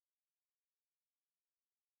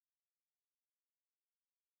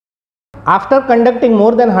After conducting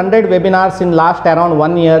more than 100 webinars in last around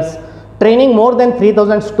 1 year, training more than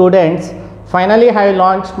 3000 students, finally I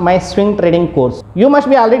launched my swing trading course. You must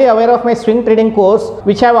be already aware of my swing trading course,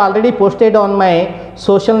 which I have already posted on my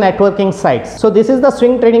social networking sites. So this is the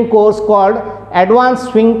swing trading course called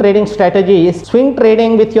Advanced Swing Trading Strategies, swing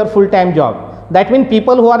trading with your full-time job. That means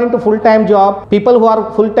people who are into full-time job, people who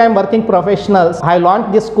are full-time working professionals, I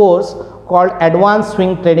launched this course called Advanced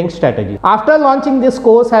Swing Trading Strategy. After launching this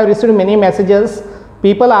course, I have received many messages,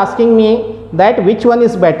 people asking me that which one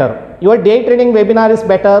is better. Your day trading webinar is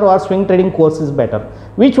better or swing trading course is better.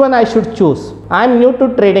 Which one I should choose? I am new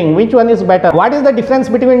to trading. Which one is better? What is the difference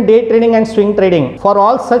between day trading and swing trading? For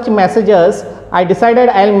all such messages, I decided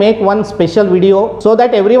I'll make one special video so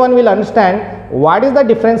that everyone will understand what is the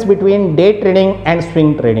difference between day trading and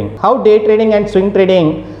swing trading. How day trading and swing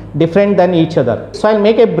trading different than each other. So I'll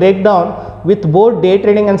make a breakdown with both day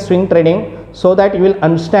trading and swing trading so that you will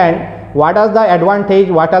understand what are the advantage,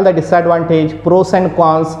 what are the disadvantage, pros and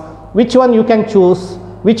cons, which one you can choose,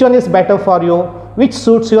 which one is better for you, which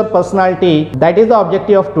suits your personality. That is the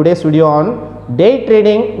objective of today's video on day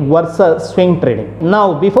trading versus swing trading.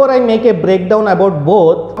 Now before I make a breakdown about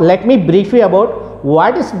both, let me brief you about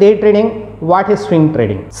what is day trading, what is swing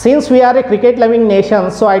trading. Since we are a cricket loving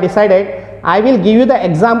nation, so I decided I will give you the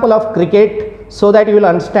example of cricket so that you will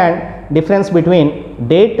understand difference between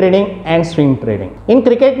day trading and swing trading. In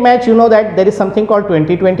cricket match, you know that there is something called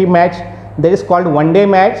 2020 match, there is called one day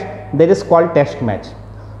match, there is called test match.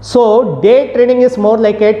 So day trading is more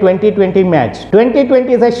like a 2020 match.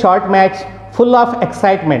 2020 is a short match full of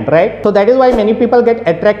excitement, right? So that is why many people get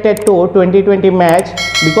attracted to 2020 match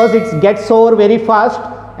because it gets over very fast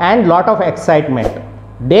and lot of excitement.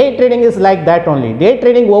 Day trading is like that only. Day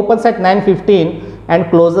trading opens at 9:15 and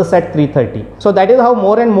closes at 3:30. So that is how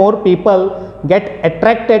more and more people get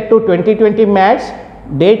attracted to 2020 match.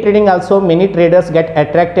 Day trading also many traders get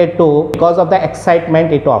attracted to because of the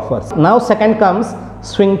excitement it offers. Now second comes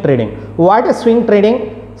swing trading. What is swing trading?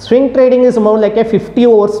 Swing trading is more like a 50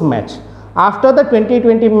 overs match. After the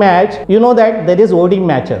 2020 match, you know that there is OD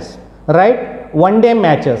matches, right? One day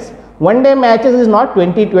matches. One day matches is not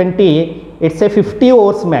 2020, it's a 50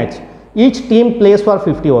 overs match. Each team plays for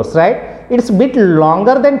 50 overs, right? It's a bit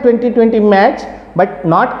longer than 2020 match, but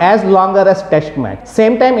not as longer as test match.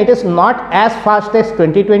 Same time, it is not as fast as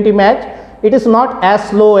 2020 match. It is not as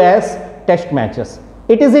slow as test matches.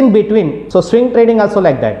 It is in between. So swing trading also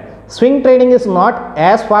like that. Swing trading is not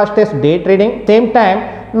as fast as day trading. Same time,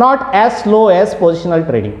 not as slow as positional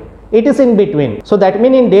trading. It is in between. So that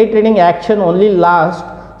means in day trading, action only lasts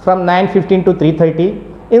from 9:15 to 3:30.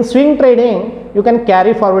 In swing trading, you can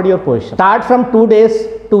carry forward your position. Start from 2 days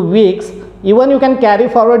to weeks. Even you can carry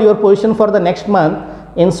forward your position for the next month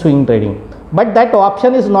in swing trading. But that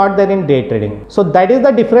option is not there in day trading. So that is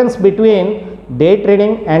the difference between day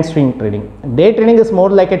trading and swing trading. Day trading is more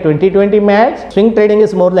like a 2020 match. Swing trading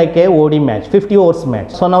is more like a OD match, 50 overs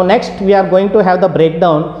match. So now next we are going to have the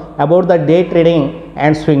breakdown about the day trading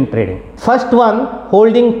and swing trading. First one,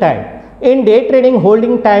 holding time. In day trading,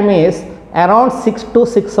 holding time is around 6 to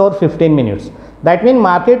 6 hours 15 minutes. That means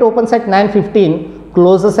market opens at 9:15,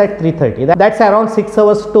 closes at 3:30. That's around 6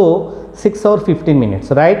 hours to 6 hours 15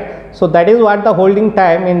 minutes, right? So that is what the holding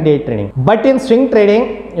time in day trading. But in swing trading,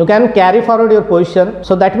 you can carry forward your position.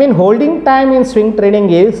 So that means holding time in swing trading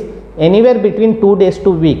is anywhere between 2 days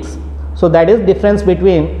to weeks. So that is difference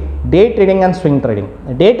between day trading and swing trading.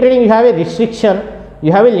 Day trading, you have a restriction,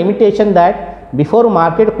 you have a limitation that before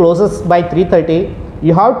market closes by 3:30,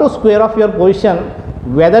 you have to square off your position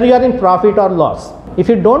whether you are in profit or loss. If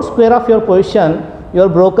you don't square off your position, your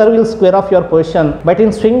broker will square off your position. But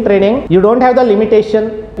in swing trading, you don't have the limitation,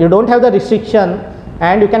 you don't have the restriction,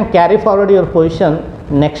 and you can carry forward your position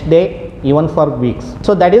next day even for weeks.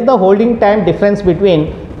 So that is the holding time difference between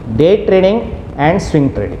day trading and swing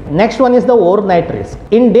trading. Next one is the overnight risk.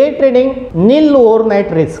 In day trading, nil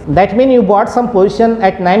overnight risk. That means you bought some position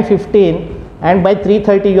at 9:15 and by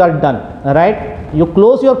 3:30 you are done, right? You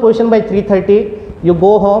close your position by 3:30, you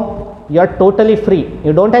go home, you are totally free.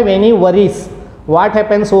 You don't have any worries. What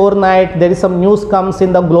happens overnight, there is some news comes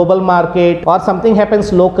in the global market or something happens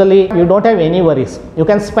locally, you don't have any worries. You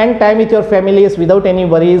can spend time with your families without any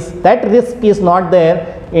worries. That risk is not there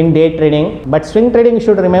in day trading. But swing trading, you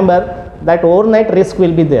should remember that overnight risk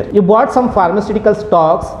will be there. You bought some pharmaceutical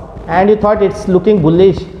stocks and you thought it's looking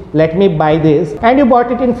bullish, let me buy this, and you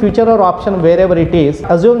bought it in future or option wherever it is.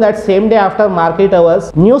 Assume that same day after market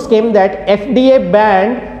hours, news came that FDA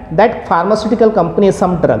banned that pharmaceutical company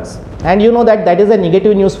some drugs, and you know that that is a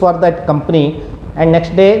negative news for that company, and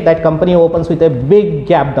next day that company opens with a big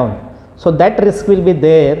gap down. So that risk will be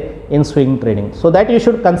there in swing trading. So that you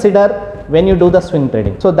should consider when you do the swing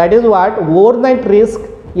trading. So that is what overnight risk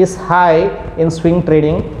is high in swing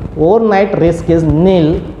trading, overnight risk is nil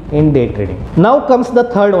in day trading. Now comes the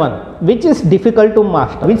third one, which is difficult to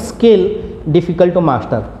master. Which skill difficult to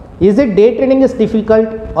master? Is it day trading is difficult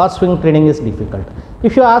or swing trading is difficult?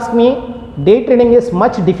 If you ask me, day trading is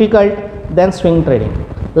much difficult than swing trading.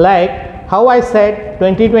 Like how I said,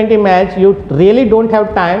 2020 match, you really don't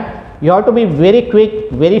have time. You have to be very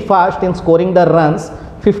quick, very fast in scoring the runs.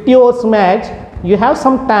 50 overs match, you have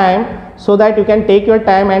some time so that you can take your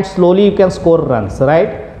time and slowly you can score runs, right?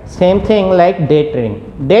 Same thing like day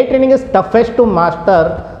trading. Day trading is toughest to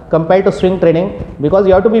master compared to swing trading because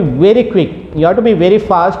you have to be very quick, you have to be very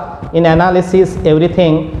fast in analysis,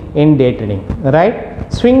 everything in day trading,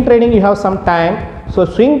 right? Swing trading you have some time, so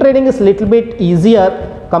swing trading is little bit easier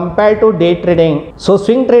compared to day trading. So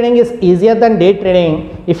swing trading is easier than day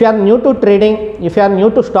trading. If you are new to trading, if you are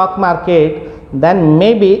new to stock market, then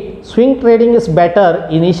maybe swing trading is better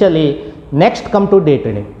initially, next come to day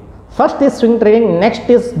trading. First is swing trading, next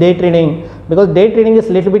is day trading, because day trading is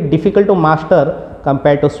little bit difficult to master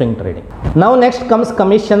compared to swing trading. Now next comes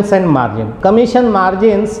commissions and margin. Commission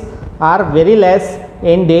margins are very less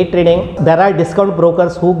in day trading. There are discount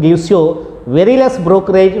brokers who gives you very less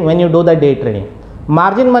brokerage when you do the day trading.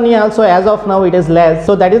 Margin money also as of now it is less,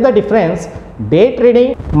 so that is the difference. Day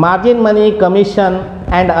trading, margin money, commission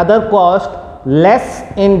and other cost less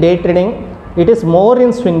in day trading, it is more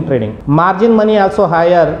in swing trading. Margin money also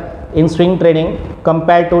higher in swing trading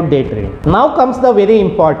compared to day trading. Now comes the very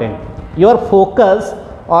important, your focus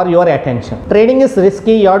or your attention. Trading is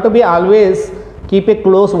risky, you have to be always keep a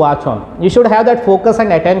close watch on. You should have that focus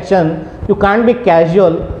and attention. You can't be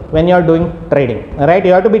casual when you are doing trading, right?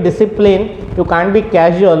 You have to be disciplined, you can't be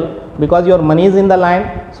casual because your money is in the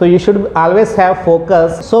line, so you should always have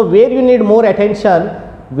focus. So where you need more attention,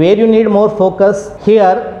 where you need more focus,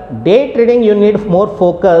 here day trading you need more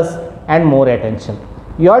focus and more attention.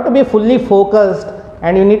 You have to be fully focused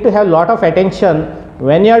and you need to have lot of attention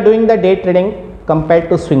when you are doing the day trading compared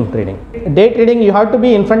to swing trading. Day trading you have to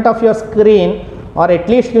be in front of your screen, or at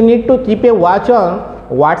least you need to keep a watch on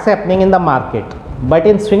what's happening in the market. But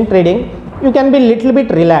in swing trading you can be little bit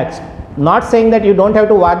relaxed, not saying that you don't have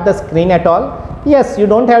to watch the screen at all. Yes, you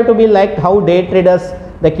don't have to be like how day traders,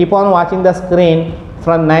 they keep on watching the screen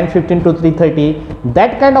from 9:15 to 3:30.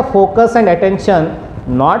 That kind of focus and attention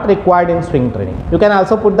not required in swing trading. You can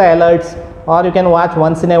also put the alerts or you can watch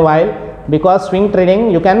once in a while, because swing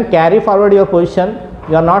trading you can carry forward your position,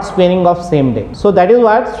 you are not spinning off same day. So that is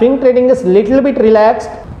what swing trading is little bit relaxed,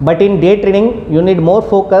 but in day trading you need more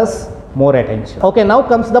focus, more attention. Okay, now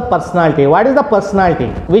comes the personality. What is the personality?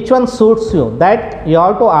 Which one suits you? That you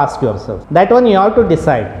have to ask yourself. That one you have to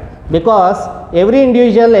decide, because every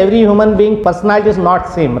individual, every human being personality is not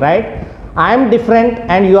same, right? I am different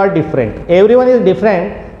and you are different. Everyone is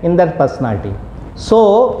different in their personality.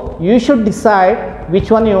 So you should decide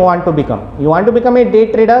which one you want to become. You want to become a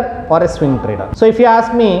day trader or a swing trader. So if you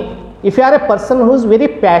ask me, if you are a person who is very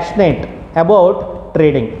passionate about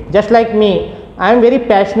trading, just like me, I am very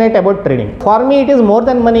passionate about trading. For me it is more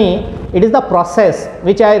than money, it is the process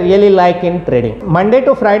which I really like in trading. Monday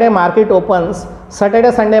to Friday market opens,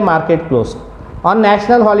 Saturday Sunday market closed. On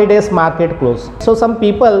national holidays market closed. So some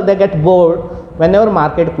people they get bored whenever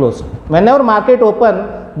market closed. Whenever market open,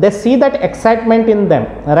 they see that excitement in them,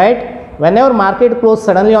 right? Whenever market closed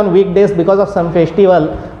suddenly on weekdays because of some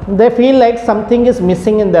festival, they feel like something is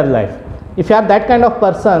missing in their life. If you are that kind of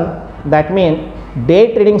person, that means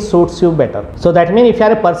day trading suits you better. So that means if you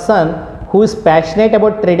are a person who is passionate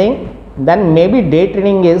about trading, then maybe day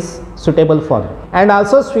trading is suitable for you. And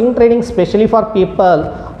also swing trading, especially for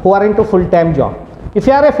people who are into full-time job. If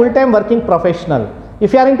you are a full-time working professional,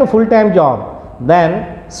 if you are into full-time job,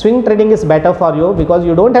 then swing trading is better for you, because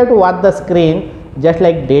you don't have to watch the screen just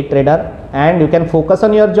like day trader, and you can focus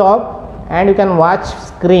on your job and you can watch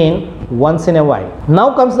screen once in a while.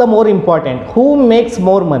 Now comes the more important, who makes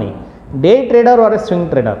more money, day trader or a swing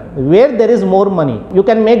trader? Where there is more money, you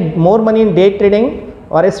can make more money in day trading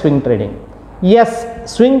or a swing trading.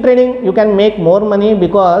 Yes, swing trading you can make more money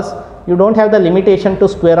because you don't have the limitation to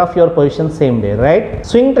square off your position same day, right?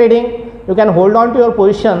 Swing trading you can hold on to your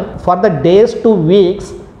position for the days to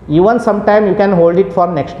weeks, even sometime you can hold it for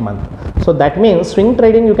next month. So that means swing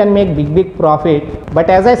trading you can make big profit, but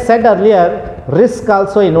as I said earlier, risk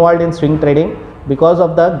also involved in swing trading because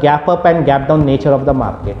of the gap up and gap down nature of the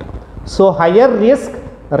market. So higher risk,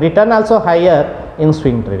 return also higher in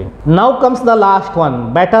swing trading. Now comes the last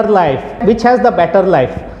one, better life. Which has the better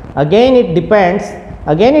life? Again it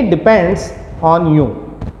depends on you,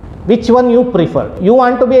 which one you prefer. You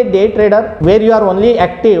want to be a day trader where you are only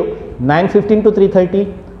active 9:15 to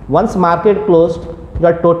 3:30, Once market closed, you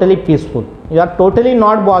are totally peaceful. You are totally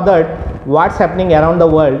not bothered what's happening around the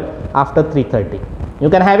world after 3:30. You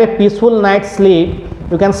can have a peaceful night's sleep.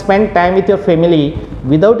 You can spend time with your family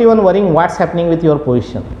without even worrying what's happening with your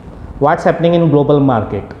position, what's happening in global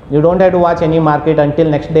market. You don't have to watch any market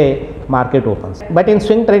until next day market opens. But in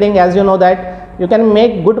swing trading, as you know that you can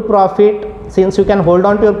make good profit since you can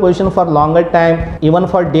hold on to your position for longer time, even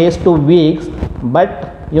for days to weeks.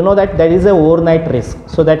 But you know that there is a overnight risk.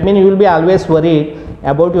 So that means you will be always worried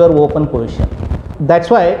about your open position. That's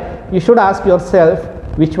why you should ask yourself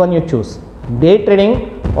which one you choose, day trading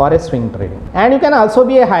or a swing trading. And you can also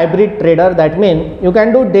be a hybrid trader. That means you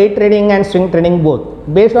can do day trading and swing trading both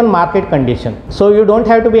based on market condition. So you don't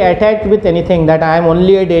have to be attached with anything that I am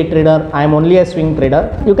only a day trader, I am only a swing trader.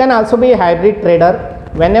 You can also be a hybrid trader.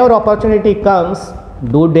 Whenever opportunity comes,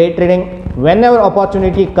 do day trading. Whenever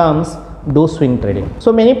opportunity comes, do swing trading.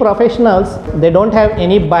 So many professionals, they don't have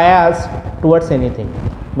any bias towards anything.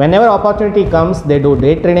 Whenever opportunity comes, they do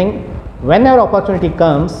day trading. Whenever opportunity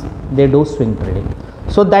comes, they do swing trading.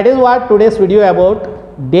 So that is what today's video about,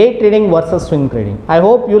 day trading versus swing trading. I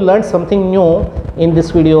hope you learned something new in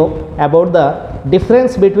this video about the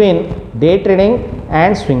difference between day trading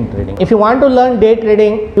and swing trading. If you want to learn day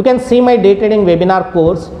trading, you can see my day trading webinar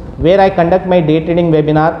course, where I conduct my day trading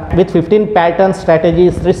webinar with 15 patterns,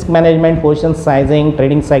 strategies, risk management, position sizing,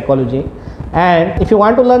 trading psychology. And if you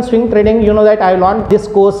want to learn swing trading, you know that I launched this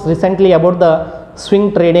course recently about the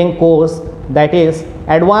swing trading course, that is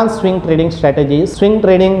advanced swing trading strategies, swing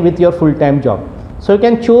trading with your full-time job. So you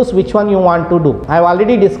can choose which one you want to do. I have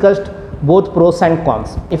already discussed both pros and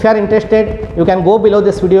cons. If you are interested, you can go below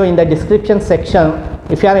this video in the description section.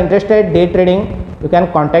 If you are interested day trading, you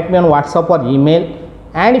can contact me on WhatsApp or email.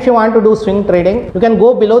 And if you want to do swing trading, you can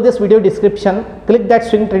go below this video description, click that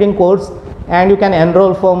swing trading course, and you can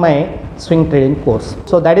enroll for my swing trading course.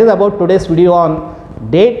 So that is about today's video on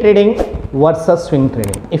day trading versus swing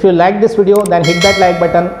trading. If you like this video, then hit that like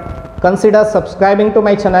button, consider subscribing to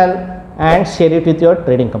my channel and share it with your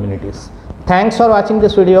trading communities. Thanks for watching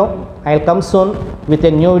this video. I'll come soon with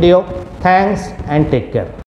a new video. Thanks and take care.